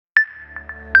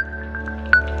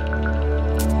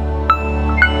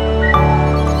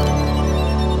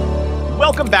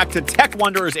welcome back to Tech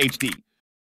Wanderers HD,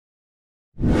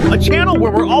 a channel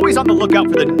where we're always on the lookout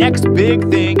for the next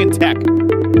big thing in tech.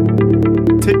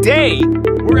 Today,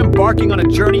 we're embarking on a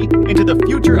journey into the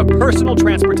future of personal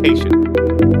transportation.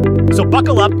 So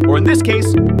buckle up, or in this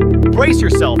case, brace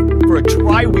yourself for a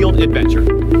tri-wheeled adventure.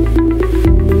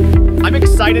 I'm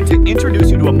excited to introduce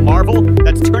you to a marvel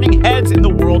that's turning heads in the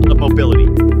world of mobility.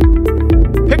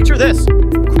 Picture this,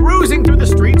 cruising through the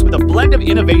streets with a blend of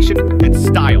innovation and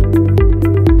style.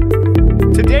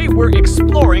 Today we're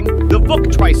exploring the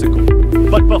Vook Tricycle.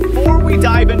 But before we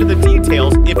dive into the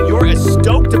details, if you're as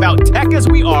stoked about tech as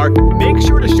we are, make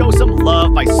sure to show some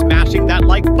love by smashing that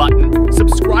like button,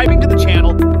 subscribing to the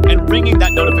channel, and ringing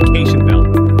that notification bell.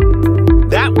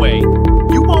 That way,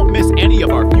 you won't miss any of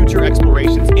our future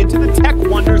explorations into the tech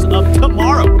wonders of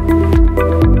tomorrow.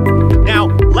 Now,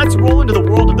 let's roll into the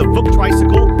world of the Vook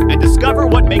Tricycle and discover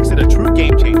what makes it a true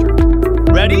game changer.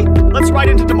 Ready? Let's ride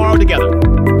into tomorrow together.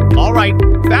 All right,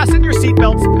 fasten your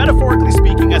seatbelts, metaphorically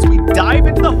speaking, as we dive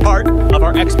into the heart of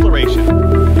our exploration,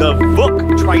 the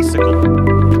Vook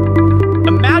Tricycle.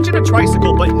 Imagine a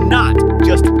tricycle, but not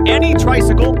just any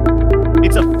tricycle.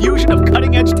 It's a fusion of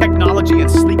cutting-edge technology and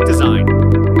sleek design.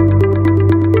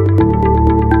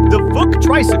 The Vook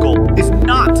Tricycle is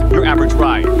not your average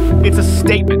ride. It's a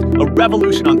statement, a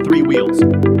revolution on three wheels.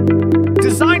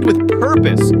 Designed with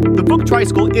purpose, the Vook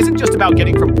Tricycle isn't just about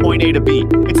getting from point A to B.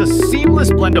 It's a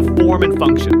seamless blend of form and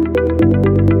function.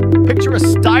 Picture a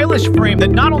stylish frame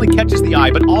that not only catches the eye,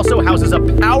 but also houses a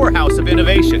powerhouse of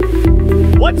innovation.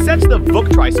 What sets the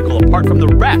Vook Tricycle apart from the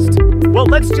rest? Well,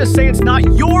 let's just say it's not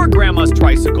your grandma's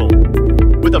tricycle.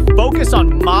 With a focus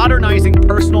on modernizing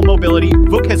personal mobility,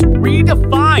 Vook has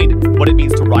redefined what it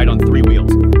means to ride on three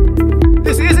wheels.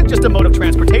 This isn't just a mode of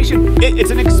transportation, it's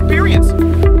an experience.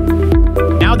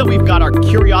 Now that we've got our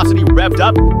curiosity revved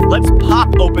up, let's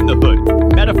pop open the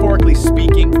hood, metaphorically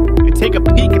speaking, and take a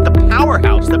peek at the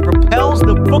powerhouse that propels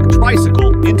the Vook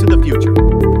Tricycle into the future.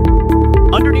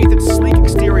 Underneath its sleek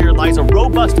exterior lies a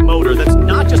robust motor that's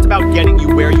not just about getting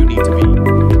you where you need to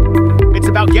be. It's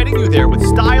about getting you there with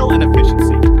style and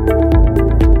efficiency.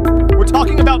 We're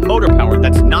talking about motor power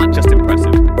that's not just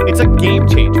impressive, it's a game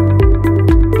changer.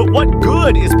 But what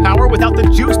good is power without the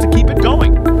juice to keep it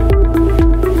going?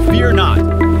 Fear not,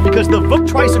 because the Vook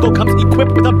Tricycle comes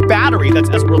equipped with a battery that's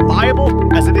as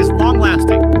reliable as it is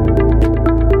long-lasting.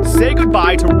 Say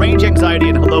goodbye to range anxiety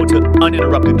and hello to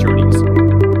uninterrupted journeys.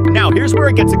 Now, here's where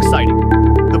it gets exciting.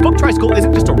 The Vook Tricycle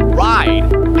isn't just a ride,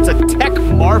 it's a tech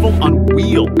marvel on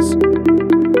wheels.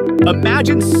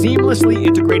 Imagine seamlessly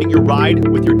integrating your ride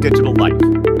with your digital life.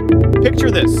 Picture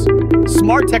this,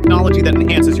 smart technology that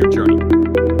enhances your journey.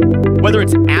 Whether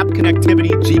it's app connectivity,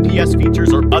 GPS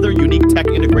features, or other unique tech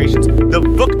integrations, the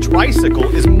Vook Tricycle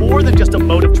is more than just a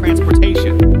mode of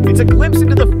transportation. It's a glimpse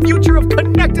into the future of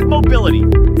connected mobility.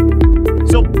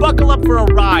 So buckle up for a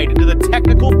ride into the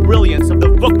technical brilliance of the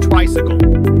Vook Tricycle.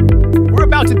 We're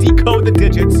about to decode the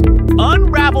digits,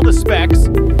 unravel the specs,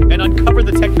 and uncover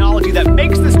the technology that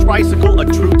makes this tricycle a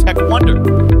true tech wonder.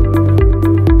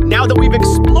 Now that we've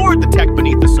explored the tech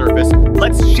beneath the surface,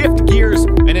 let's shift gears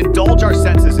and indulge our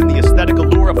senses in the aesthetic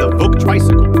allure of the Vook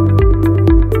Tricycle.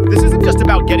 This isn't just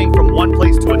about getting from one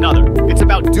place to another, it's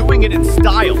about doing it in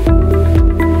style.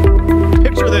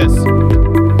 Picture this,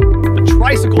 a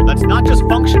tricycle that's not just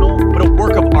functional, but a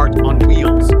work of art on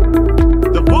wheels.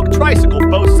 The Vook Tricycle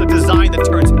boasts a design that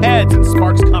turns heads and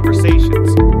sparks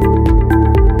conversations.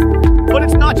 But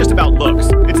it's not just about looks,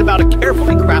 it's about a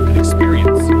carefully crafted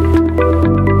experience.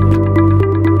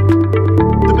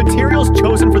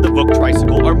 Chosen for the Vook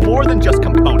Tricycle are more than just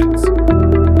components.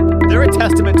 They're a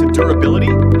testament to durability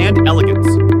and elegance.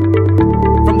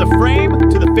 From the frame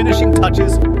to the finishing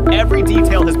touches, every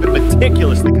detail has been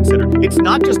meticulously considered. It's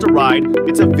not just a ride,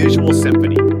 it's a visual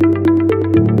symphony.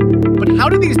 But how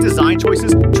do these design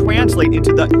choices translate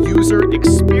into the user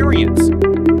experience?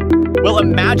 Well,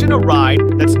 imagine a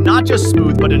ride that's not just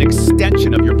smooth, but an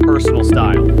extension of your personal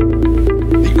style.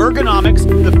 The ergonomics,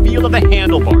 the feel of the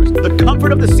handlebars, the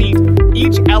comfort of the seat,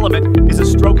 each element is a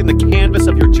stroke in the canvas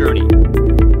of your journey.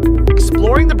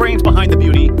 Exploring the brains behind the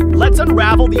beauty, let's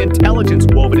unravel the intelligence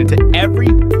woven into every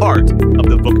part of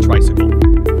the Vook Tricycle.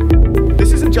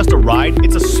 This isn't just a ride,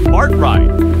 it's a smart ride.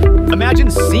 Imagine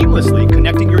seamlessly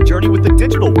connecting your journey with the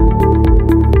digital world.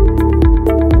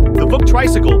 The Vook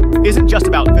Tricycle isn't just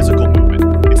about physical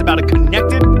movement, it's about a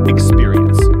connected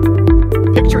experience.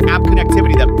 Picture app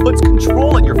connectivity that puts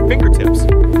control at your fingertips.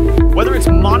 Whether it's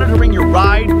monitoring your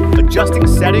ride, adjusting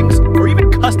settings, or even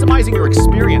customizing your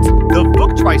experience, the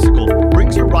Vook Tricycle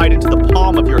brings your ride into the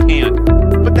palm of your hand.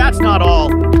 But that's not all.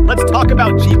 Let's talk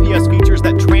about GPS features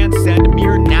that transcend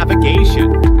mere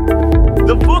navigation.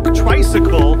 The Vook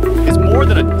Tricycle is more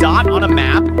than a dot on a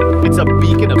map. It's a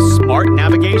beacon of smart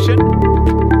navigation.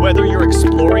 Whether you're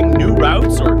exploring new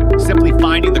routes or simply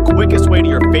finding the quickest way to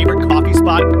your favorite coffee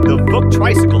spot, the Vook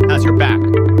Tricycle has your back.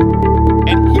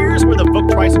 And here's where the Vook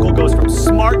Tricycle goes from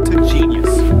smart to genius.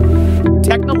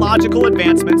 Technological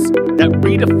advancements that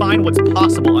redefine what's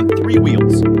possible on three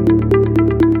wheels.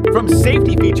 From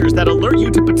safety features that alert you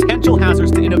to potential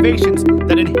hazards to innovations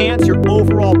that enhance your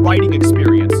overall riding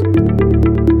experience.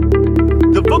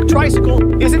 The Vook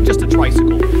Tricycle isn't just a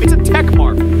tricycle, it's a tech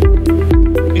marvel.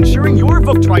 Ensuring your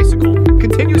Vook Tricycle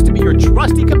continues to be your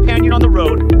trusty companion on the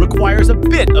road requires a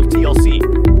bit of TLC.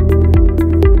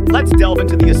 Let's delve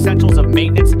into the essentials of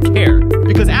maintenance and care,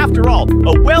 because after all,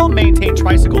 a well-maintained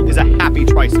tricycle is a happy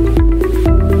tricycle.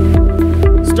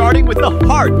 Starting with the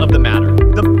heart of the matter,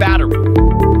 the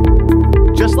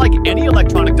battery. Just like any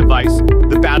electronic device,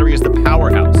 the battery is the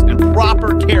powerhouse, and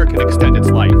proper care can extend its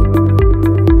life.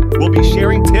 We'll be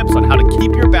sharing tips on how to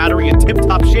keep your battery in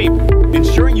tip-top shape,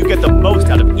 ensuring you get the most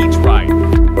out of each ride.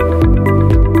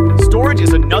 Storage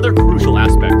is another crucial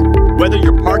aspect. Whether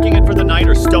you're parking it for the night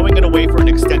or stowing it away for an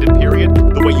extended period,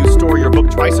 the way you store your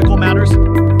Vook Tricycle matters.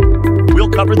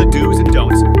 We'll cover the do's and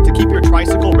don'ts to keep your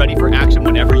tricycle ready for action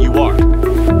whenever you are.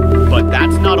 But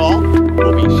that's not all.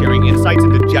 We'll be sharing insights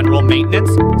into general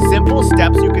maintenance, simple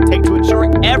steps you can take to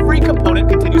ensure every component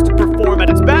continues to perform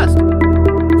at its best.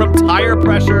 From tire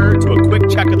pressure to a quick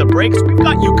check of the brakes, we've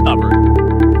got you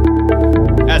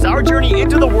covered. As our journey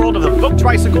into the world of the Vook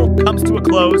Tricycle comes to a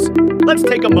close, let's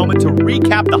take a moment to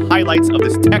recap the highlights of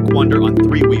this tech wonder on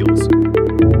three wheels.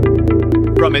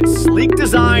 From its sleek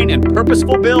design and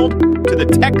purposeful build to the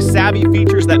tech-savvy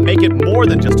features that make it more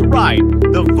than just a ride,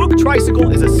 the Vook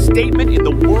Tricycle is a statement in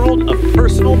the world of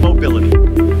personal mobility.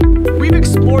 We've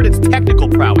explored its technical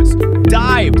prowess,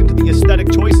 dived into the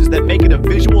aesthetic choices that make it a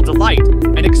visual delight,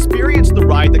 and experienced the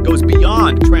ride that goes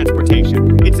beyond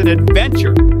transportation. It's an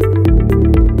adventure.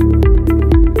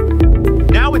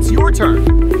 Now it's your turn.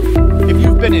 If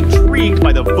you've been intrigued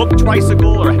by the Vook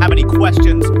Tricycle or have any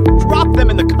questions, drop them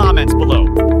in the comments below.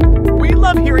 We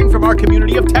love hearing from our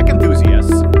community of tech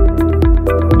enthusiasts.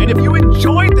 And if you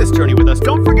enjoyed this journey with us,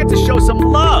 don't forget to show some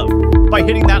love by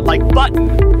hitting that like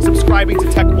button, subscribing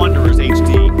to Tech Wanderers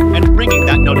HD, and ringing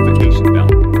that notification bell.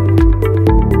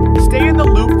 Stay in the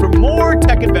loop for more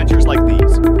tech adventures like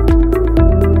these.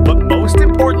 But most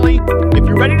importantly, if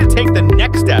you're ready to take the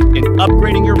next step in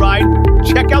upgrading your ride,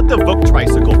 check out the Vook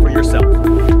Tricycle for yourself.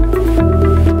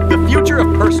 The future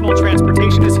of personal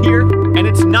transportation is here, and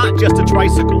it's not just a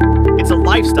tricycle, it's a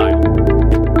lifestyle.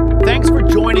 Thanks for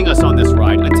joining us on this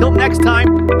ride. Until next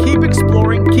time, keep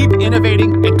exploring, keep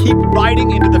innovating, and keep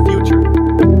riding into the future.